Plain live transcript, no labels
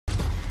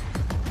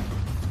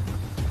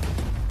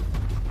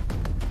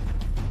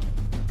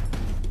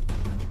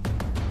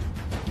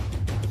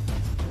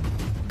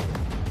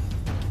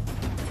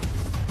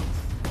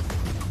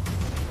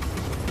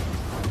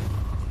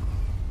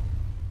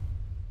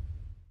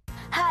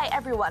Hi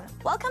everyone,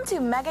 welcome to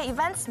Mega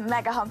Events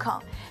Mega Hong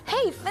Kong.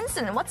 Hey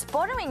Vincent, what's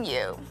bothering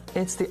you?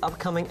 It's the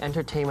upcoming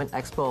Entertainment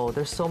Expo.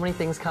 There's so many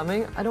things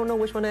coming, I don't know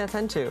which one to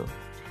attend to.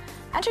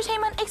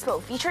 Entertainment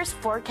Expo features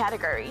 4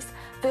 categories: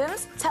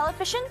 films,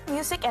 television,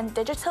 music, and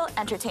digital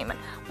entertainment.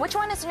 Which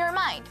one is in your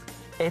mind?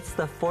 It's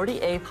the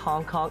 48th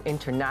Hong Kong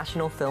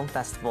International Film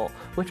Festival,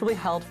 which will be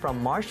held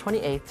from March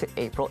 28th to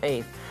April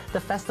 8th. The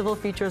festival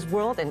features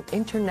world and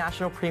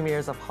international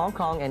premieres of Hong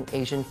Kong and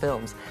Asian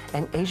films,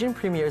 and Asian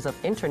premieres of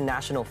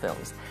international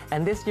films.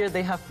 And this year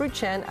they have Fruit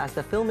Chan as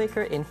the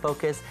filmmaker in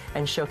focus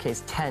and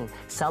showcase 10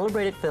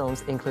 celebrated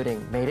films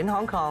including Made in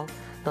Hong Kong,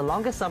 The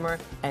Longest Summer,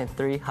 and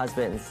 3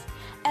 Husbands.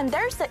 And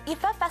there's the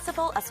IFA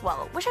Festival as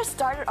well, which has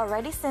started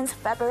already since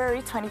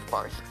February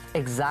 24th.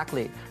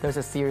 Exactly. There's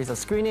a series of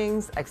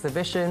screenings,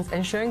 exhibitions,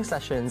 and sharing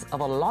sessions of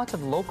a lot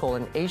of local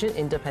and Asian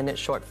independent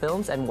short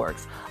films and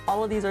works.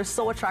 All of these are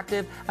so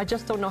attractive, I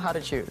just don't know how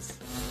to choose.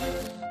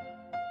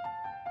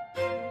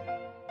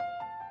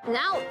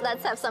 Now,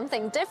 let's have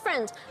something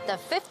different, the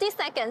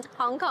 52nd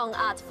Hong Kong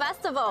Art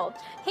Festival.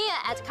 Here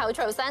at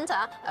Cultural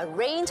Centre, a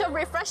range of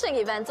refreshing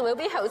events will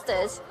be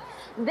hosted.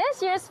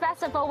 This year's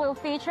festival will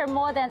feature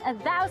more than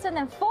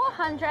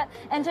 1,400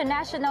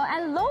 international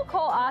and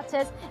local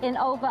artists in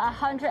over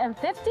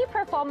 150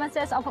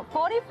 performances of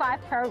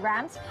 45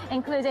 programs,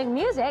 including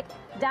music,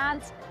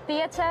 dance,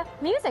 theatre,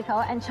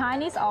 musical, and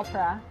Chinese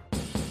opera.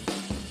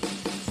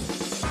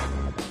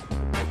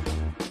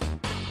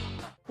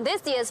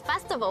 This year's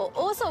festival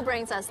also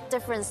brings us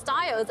different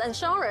styles and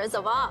genres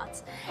of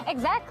art.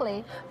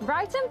 Exactly.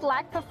 Brighton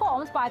Black,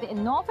 performed by the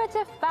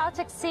innovative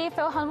Baltic Sea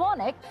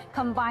Philharmonic,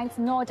 combines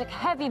Nordic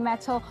heavy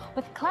metal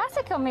with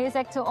classical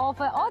music to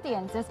offer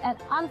audiences an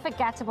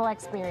unforgettable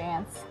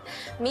experience.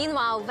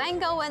 Meanwhile, Van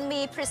Gogh and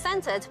Me,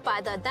 presented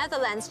by the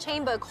Netherlands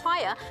Chamber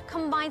Choir,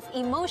 combines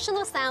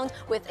emotional sound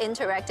with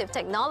interactive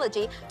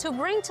technology to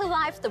bring to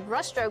life the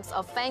brushstrokes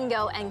of Van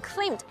Gogh and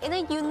Klimt in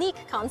a unique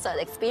concert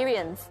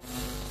experience.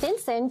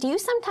 Vincent, do you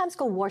sometimes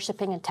go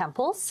worshipping in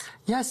temples?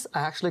 Yes, I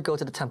actually go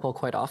to the temple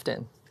quite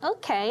often.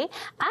 Okay.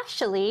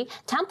 Actually,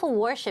 temple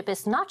worship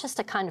is not just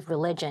a kind of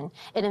religion.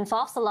 It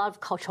involves a lot of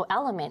cultural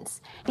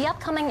elements. The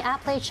upcoming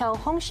Aplei Chau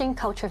Hongxing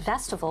Culture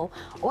Festival,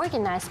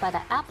 organized by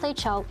the Aplei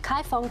Chau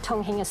Kaifeng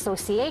Tonghing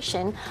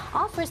Association,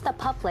 offers the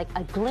public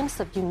a glimpse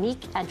of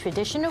unique and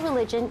traditional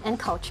religion and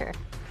culture.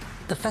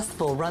 The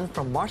festival runs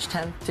from March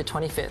 10th to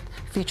 25th,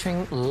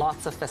 featuring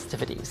lots of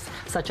festivities,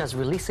 such as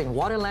releasing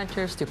water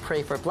lanterns to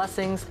pray for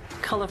blessings,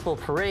 colorful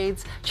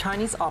parades,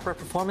 Chinese opera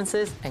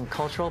performances, and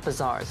cultural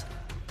bazaars.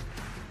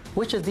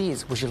 Which of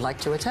these would you like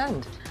to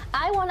attend?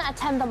 I want to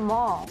attend them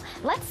all.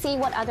 Let's see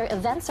what other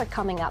events are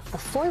coming up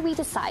before we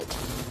decide.